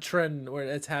certain trend where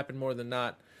it's happened more than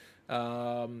not.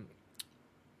 All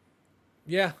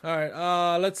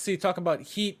right. Let's see. Talk about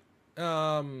Heat.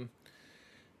 There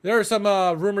are some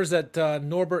rumors that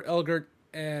Norbert Elgert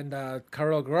and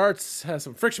Karel Gerards has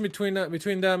some friction between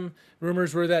them.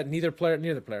 Rumors were that neither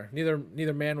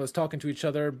man was talking to each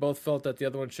other. Both felt that the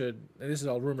other one should. And this is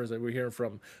all rumors that we're hearing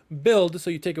from Bild, so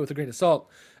you take it with a grain of salt.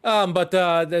 But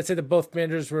they say that both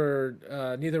managers were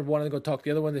neither wanted to go talk to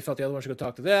the other one. They felt the other one should go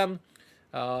talk to them.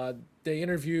 They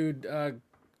interviewed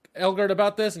Elgert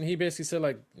about this, and he basically said,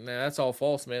 like, nah, that's all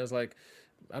false, man. It's like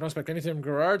I don't expect anything from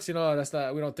Gerrard's. That's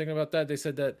not, we don't think about that. They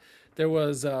said that there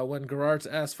was when Gerrard's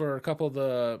asked for a couple of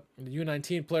the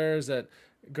U19 players that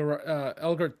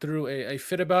Elgert threw a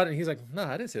fit about it, and he's like, no,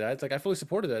 I didn't say that. It's like, I fully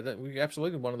supported that. We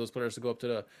absolutely wanted those players to go up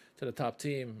to the top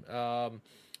team.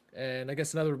 And I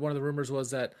guess another one of the rumors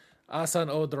was that Asan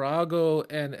Odrago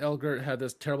and Elgert had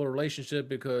this terrible relationship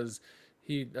because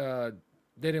they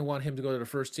didn't want him to go to the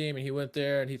first team, and he went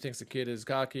there, and he thinks the kid is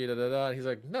cocky, And he's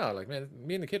like, no, like, man,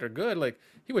 me and the kid are good. Like,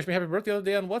 he wished me happy birthday the other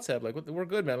day on WhatsApp. Like, we're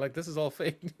good, man. Like, this is all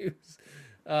fake news.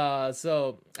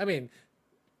 So I mean,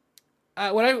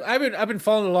 I've been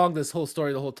following along this whole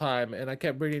story the whole time, and I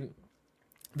kept reading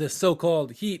this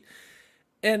so-called heat.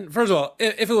 And first of all,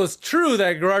 if it was true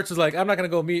that Gerrard was like, I'm not going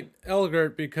to go meet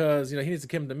Elgert because, he needs to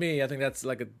come to me, I think that's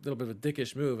like a little bit of a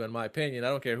dickish move, in my opinion. I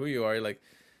don't care who you are. Like,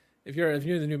 if you're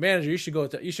the new manager, you should go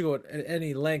at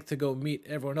any length to go meet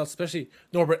everyone else, especially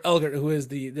Norbert Elgert, who is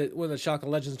one of the Schalke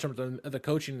legends in terms of the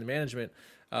coaching and the management.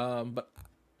 But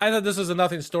I thought this was a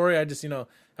nothing story. I just, I'm not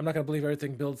going to believe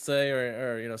everything Bill say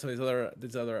or some of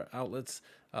these other outlets.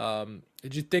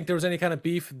 Did you think there was any kind of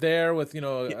beef there with,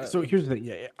 So here's the thing.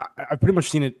 Yeah, I've pretty much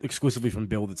seen it exclusively from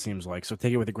Bill, it seems like. So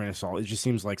take it with a grain of salt. It just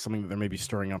seems like something that they're maybe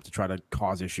stirring up to try to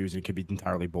cause issues. It could be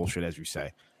entirely bullshit, as you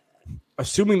say.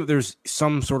 Assuming that there's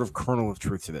some sort of kernel of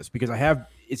truth to this, because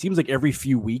it seems like every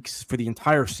few weeks for the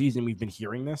entire season we've been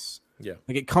hearing this. Yeah.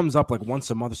 Like it comes up like once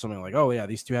a month or something like, oh yeah,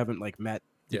 these two haven't like met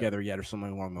together yet or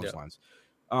something along those lines.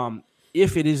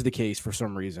 If it is the case for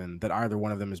some reason that either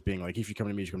one of them is being like, if you come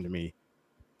to me, you come to me,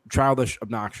 childish,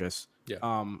 obnoxious.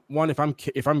 Yeah. One, if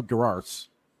I'm Gerrard's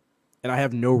and I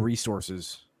have no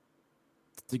resources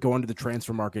to go into the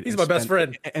transfer market, he's my best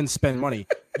friend and spend money,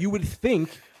 you would think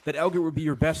that Elgert would be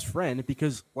your best friend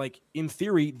because, like, in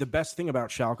theory, the best thing about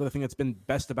Schalke, the thing that's been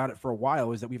best about it for a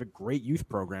while, is that we have a great youth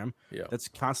program that's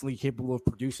constantly capable of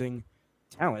producing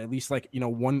talent. At least, like,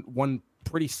 one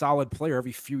pretty solid player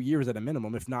every few years at a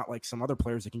minimum, if not like some other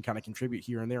players that can kind of contribute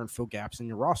here and there and fill gaps in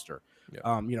your roster.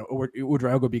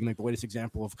 Ouedraogo being like the latest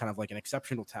example of kind of like an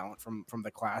exceptional talent from the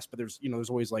class, but there's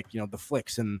always like the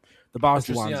Flicks and the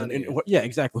Bosduans and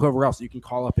exactly, whoever else you can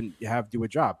call up and do a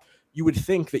job. You would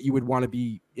think that you would want to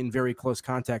be in very close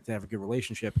contact and have a good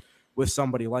relationship with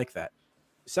somebody like that.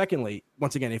 Secondly,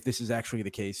 once again, if this is actually the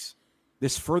case,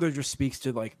 this further just speaks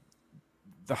to like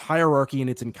the hierarchy and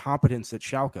its incompetence at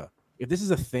Schalke. If this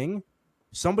is a thing,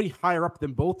 somebody higher up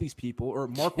than both these people, or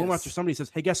Mark Wilmots or somebody says,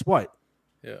 hey, guess what?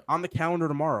 Yeah. On the calendar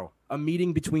tomorrow, a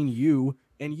meeting between you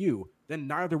and you. Then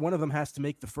neither one of them has to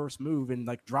make the first move and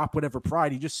like drop whatever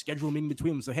pride. You just schedule a meeting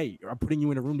between them and say, hey, I'm putting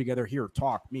you in a room together here,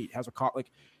 talk, meet, has a call.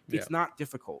 Like, it's not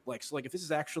difficult. Like, so like if this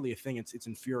is actually a thing, it's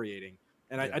infuriating.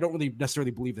 And I don't really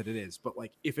necessarily believe that it is, but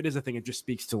like if it is a thing, it just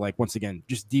speaks to like, once again,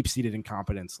 just deep-seated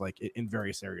incompetence, like in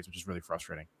various areas, which is really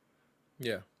frustrating.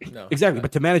 Yeah, no, exactly.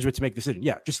 But to management to make decision,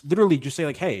 just literally just say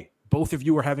like, hey, both of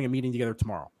you are having a meeting together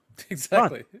tomorrow.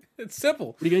 Exactly. It's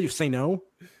simple. What are you gonna do? Say no?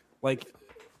 Like,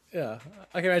 yeah,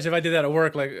 I can imagine if I did that at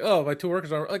work. Like, oh, my two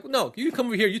workers are like, no, you come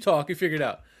over here, you talk, you figure it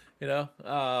out.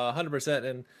 100%.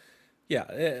 And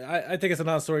yeah, I think it's a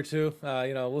non-story too.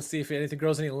 We'll see if anything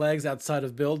grows any legs outside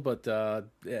of build, but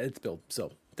it's build.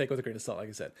 So take it with a grain of salt, like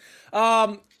I said.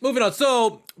 Moving on.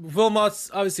 So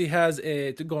Wilmots obviously has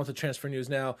to go on to transfer news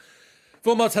now.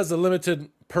 Wilmots has a limited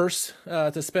purse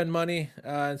to spend money,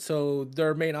 and so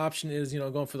their main option is,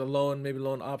 going for the loan, maybe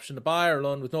loan option to buy or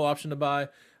loan with no option to buy.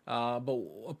 But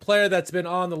a player that's been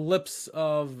on the lips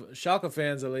of Schalke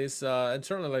fans, at least, and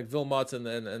certainly like Wilmots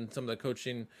and some of the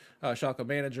coaching Schalke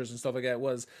managers and stuff like that,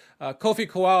 was Kofi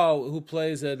Kawau, who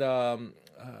plays at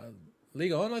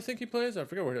Ligue 1, I think he plays. I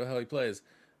forget where the hell he plays.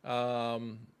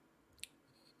 I'm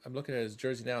looking at his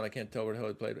jersey now, and I can't tell where the hell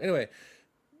he played. Anyway,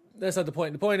 that's not the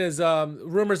point. The point is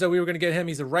rumors that we were going to get him.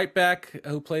 He's a right back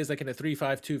who plays like in a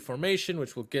 3-5-2 formation,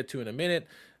 which we'll get to in a minute.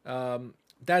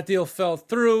 That deal fell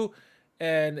through.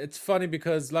 And it's funny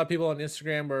because a lot of people on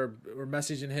Instagram were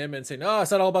messaging him and saying, "Oh, it's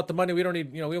not all about the money. We don't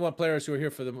need, we want players who are here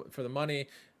for the money,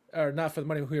 or not for the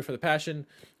money, who are here for the passion."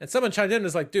 And someone chimed in and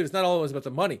was like, "Dude, it's not always about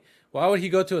the money. Why would he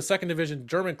go to a second division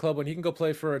German club when he can go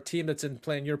play for a team that's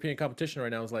playing European competition right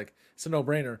now?" I was like, it's a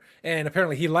no-brainer. And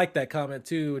apparently he liked that comment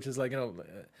too, which is like, I'm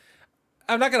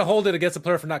not going to hold it against a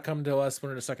player for not coming to us when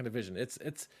we're in the second division. It's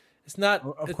not.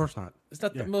 Of course not. It's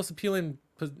not the most appealing,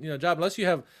 job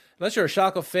unless you're a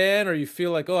Schalke fan or you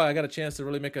feel like, oh, I got a chance to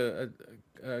really make a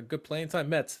good playing time.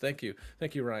 Mets, thank you,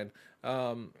 Ryan.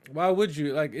 Why would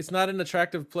you it's not an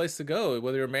attractive place to go,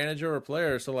 whether you're a manager or a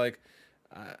player. So I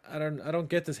don't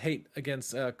get this hate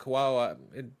against Kawau.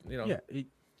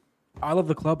 I love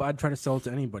the club. I'd try to sell it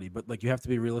to anybody, but like you have to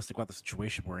be realistic about the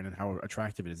situation we're in and how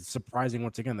attractive it is. It's surprising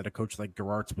once again that a coach like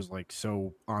Gerards was like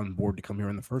so on board to come here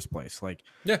in the first place. Like,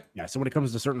 yeah. So when it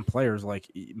comes to certain players, like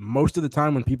most of the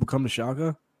time when people come to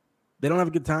Schalke, they don't have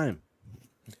a good time.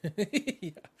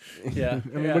 Yeah.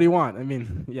 I mean, what do you want? I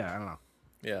mean, I don't know.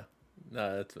 Yeah.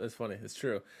 No, that's funny. It's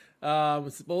true.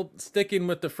 Well, sticking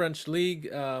with the French league,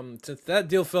 since that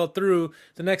deal fell through,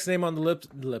 the next name on the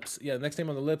lips. Yeah, the next name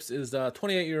on the lips is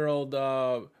 28-year-old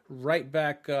right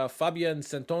back Fabien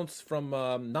Sentons from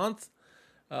Nantes.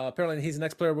 Apparently, he's the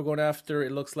next player we're going after.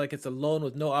 It looks like it's a loan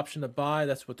with no option to buy.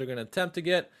 That's what they're going to attempt to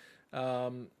get.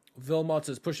 Vilmots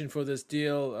is pushing for this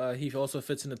deal. He also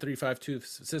fits in the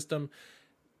 3-5-2 system.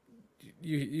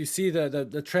 You see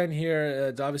the trend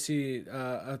here. Obviously,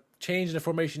 a change in the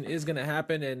formation is going to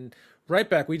happen. And right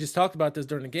back, we just talked about this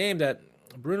during the game, that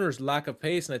Brunner's lack of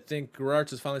pace, and I think Gerards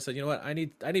has finally said, you know what, I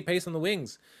need pace on the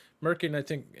wings. Merkin, I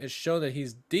think, has shown that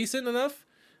he's decent enough,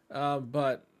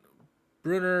 but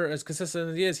Brunner, as consistent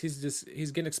as he is,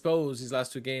 he's getting exposed these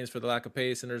last two games for the lack of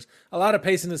pace. And there's a lot of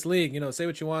pace in this league. Say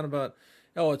what you want about,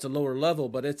 it's a lower level,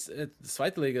 but it's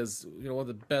Zweite Liga is one of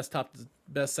the best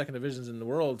second divisions in the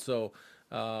world. So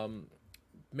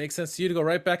makes sense to you to go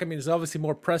right back. I mean, there's obviously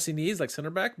more pressing needs like center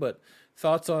back, but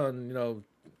thoughts on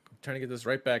trying to get this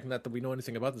right back? Not that we know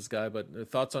anything about this guy, but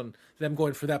thoughts on them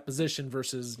going for that position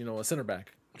versus a center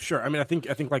back. Sure. I mean, I think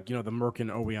like the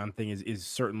Merkin Oweon thing is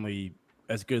certainly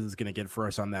as good as it's going to get for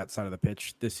us on that side of the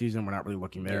pitch this season. We're not really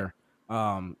looking there.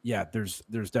 There's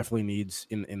definitely needs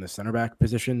in the center back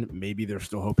position. Maybe they're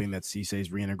still hoping that Cisse is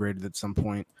reintegrated at some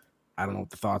point. I don't know what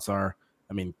the thoughts are.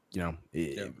 I mean,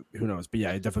 who knows? But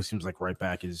yeah, it definitely seems like right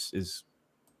back is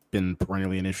been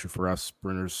perennially an issue for us.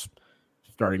 Brunner's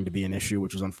starting to be an issue,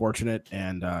 which is unfortunate.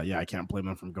 And I can't blame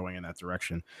them from going in that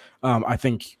direction. I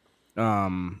think for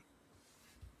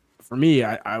me,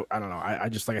 I don't know. I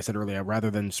just, like I said earlier, rather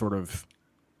than sort of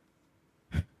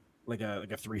like a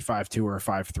 3-5-2 or a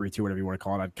 5-3-2, whatever you want to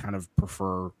call it, I'd kind of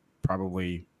prefer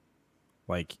probably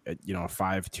like a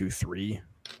 5-2-3.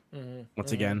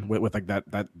 Once again, with like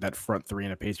that front three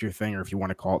and a pacer thing, or if you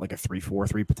want to call it like a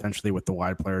 3-4-3 potentially, with the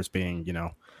wide players being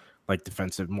like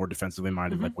more defensively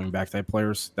minded, like wing back type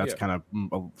players. That's kind of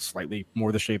a slightly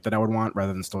more the shape that I would want,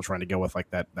 rather than still trying to go with like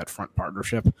that front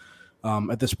partnership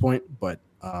at this point. But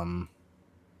I'm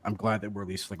glad that we're at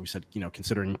least, like we said,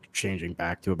 considering changing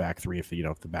back to a back three if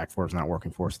the back four is not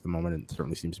working for us at the moment, and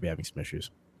certainly seems to be having some issues.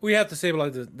 We have to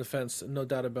stabilize the defense, no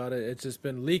doubt about it. It's just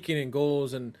been leaking in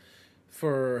goals, and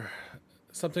for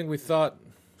something we thought,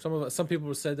 some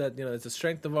people said that it's a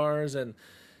strength of ours, and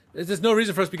there's no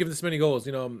reason for us to be giving this many goals.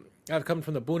 I've come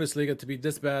from the Bundesliga to be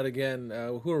this bad again.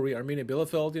 Who are we? Arminia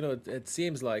Bielefeld? It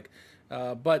seems like.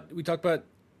 But we talked about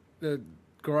the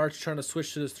Gerards trying to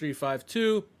switch to this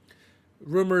 3-5-2.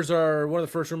 Rumors are, one of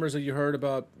the first rumors that you heard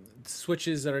about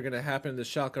switches that are going to happen in the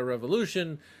Schalke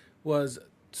revolution was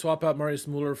swap out Marius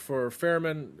Müller for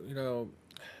Fährmann.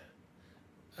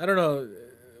 I don't know.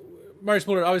 Marius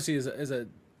Müller obviously is a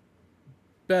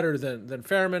better than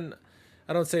Fährmann.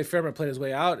 I don't say Fährmann played his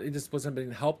way out. He just wasn't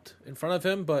being helped in front of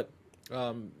him, but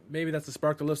maybe that's the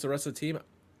spark that lifts the rest of the team.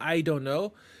 I don't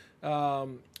know.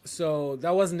 So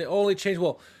that wasn't the only change.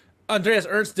 Well, Andreas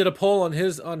Ernst did a poll on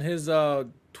his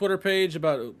Twitter page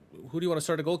about who do you want to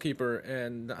start a goalkeeper,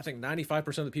 and I think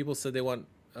 95% of the people said they want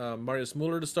Marius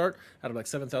Müller to start out of like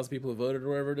 7,000 people who voted or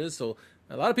whatever it is. So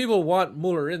a lot of people want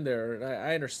Müller in there, and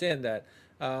I understand that.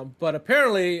 But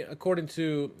apparently, according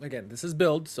to, again, this is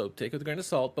Bild, so take it with a grain of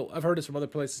salt, but I've heard this from other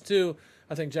places too.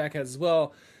 I think Jack has as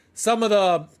well. Some of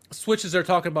the switches they're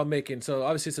talking about making. So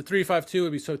obviously it's a 3-5-2.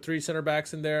 Would be three center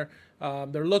backs in there.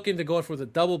 They're looking to go for the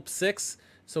double six.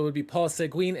 So it would be Paul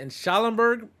Seguin and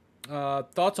Schallenberg.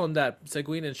 Thoughts on that?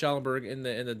 Seguin and Schallenberg in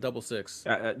the double six.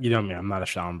 You know me, I'm not a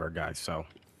Schallenberg guy, so.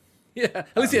 Yeah,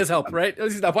 at least he has help, right? At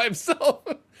least he's not by himself.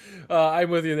 I'm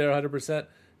with you there 100%.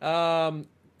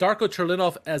 Darko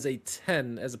Cherlinov as a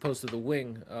 10 as opposed to the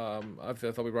wing. I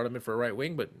thought we brought him in for a right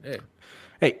wing, but hey.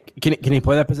 Hey, can he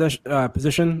play that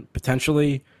position?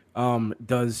 Potentially.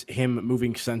 Does him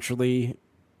moving centrally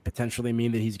potentially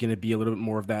mean that he's going to be a little bit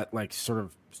more of that like sort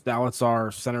of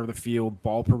Stalitzar center of the field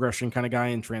ball progression kind of guy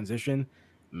in transition?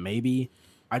 Maybe.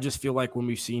 I just feel like when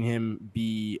we've seen him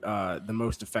be the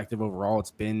most effective overall,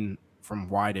 it's been from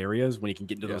wide areas when he can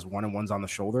get into those one-on-ones on the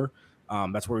shoulder.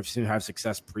 That's where we've seen him have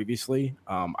success previously.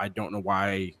 I don't know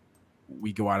why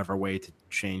we go out of our way to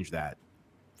change that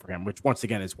for him, which once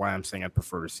again is why I'm saying I'd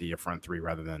prefer to see a front three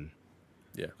rather than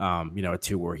a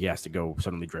two where he has to go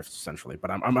suddenly drift essentially.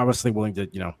 But I'm obviously willing to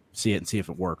see it and see if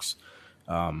it works.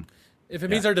 If it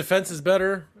means our defense is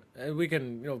better, we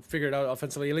can figure it out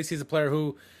offensively. At least he's a player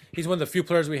he's one of the few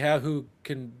players we have who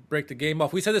can break the game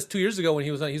off. We said this 2 years ago when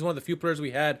he's one of the few players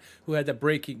we had who had that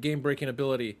game breaking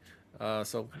ability.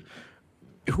 So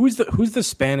who's the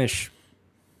Spanish?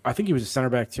 I think he was a center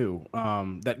back too.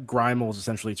 That Grimal is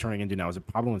essentially turning into now. Is it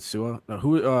Pablo Insua?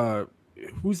 No,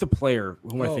 who's the player?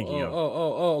 Who am I thinking of?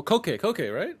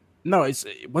 Koke, right? No,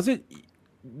 was it?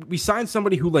 We signed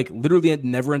somebody who like literally had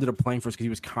never ended up playing for us because he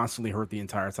was constantly hurt the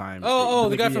entire time.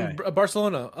 The guy from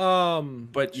Barcelona.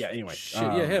 But yeah, anyway.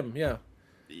 Him. Yeah.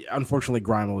 Unfortunately,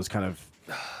 Grimal was kind of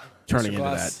turning into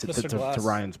Glass, that. To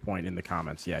Ryan's point in the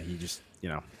comments, yeah, he just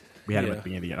we had him at the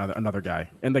beginning of the another guy,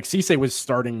 and like Cisse was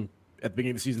starting at the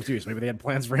beginning of the season too, so maybe they had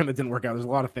plans for him that didn't work out. There's a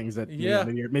lot of things that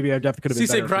maybe our depth could have been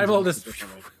better. Grimal just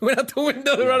went out the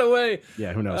window right away.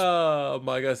 Yeah, who knows? Oh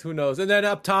my gosh, who knows? And then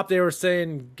up top they were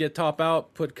saying get top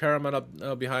out, put Karaman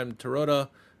up behind Terodde.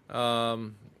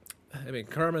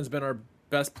 Karaman's been our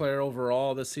best player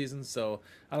overall this season, so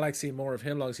I like seeing more of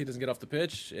him as long as he doesn't get off the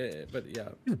pitch. But yeah,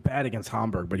 he was bad against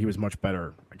Hamburg, but he was much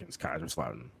better against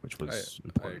Kaiserslautern, which was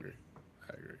important.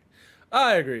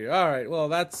 I agree. All right. Well,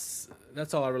 that's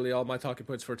all my talking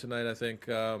points for tonight, I think.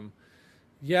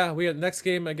 We have next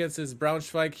game against this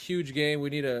Braunschweig, huge game. We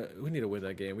need to win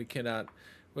that game. We cannot.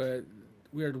 But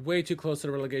we are way too close to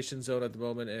the relegation zone at the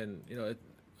moment, and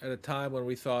at a time when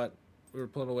we thought we were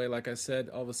pulling away, like I said,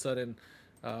 all of a sudden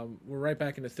we're right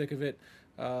back in the thick of it.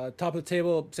 Top of the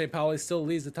table, St. Pauli still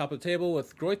leads the top of the table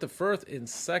with Greuther Fürth in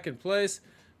second place.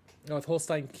 With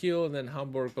Holstein Kiel and then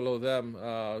Hamburg below them.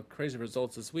 Crazy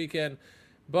results this weekend.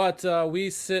 But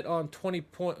we sit on 20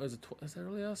 points. Is that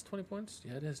really us? 20 points?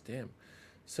 Yeah, it is. Damn.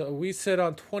 So we sit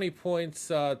on 20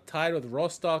 points, tied with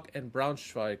Rostock and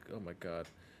Braunschweig. Oh, my God.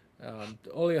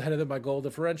 Only ahead of them by goal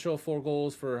differential. 4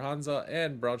 goals for Hansa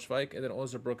and Braunschweig. And then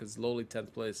Osnabrück is lowly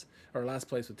 10th place, or last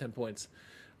place with 10 points.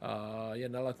 Not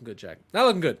looking good, Jack. Not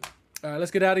looking good. All right,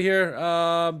 let's get out of here.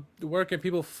 Where can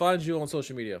people find you on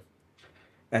social media?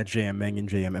 At JMMangan,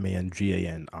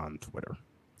 JMMANGAN on Twitter.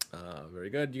 Very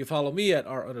good. You can follow me at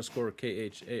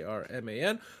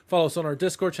R_KHARMAN. Follow us on our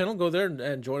Discord channel. Go there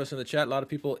and join us in the chat. A lot of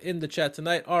people in the chat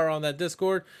tonight are on that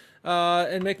Discord.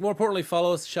 And more importantly,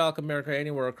 follow us, Schalke America,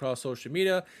 anywhere across social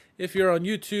media. If you're on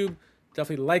YouTube,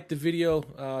 definitely like the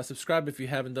video. Subscribe if you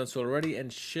haven't done so already.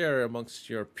 And share amongst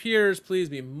your peers. Please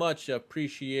be much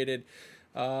appreciated.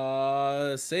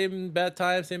 Same bad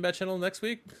time, same bad channel next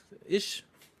week-ish.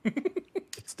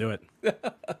 Let's do it.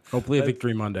 Hopefully a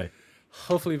victory Monday.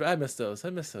 Hopefully. I miss those,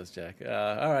 Jack.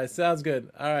 All right, sounds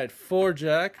good. All right, for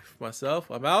Jack,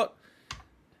 myself, I'm out.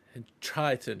 And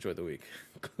try to enjoy the week.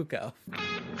 Glück auf.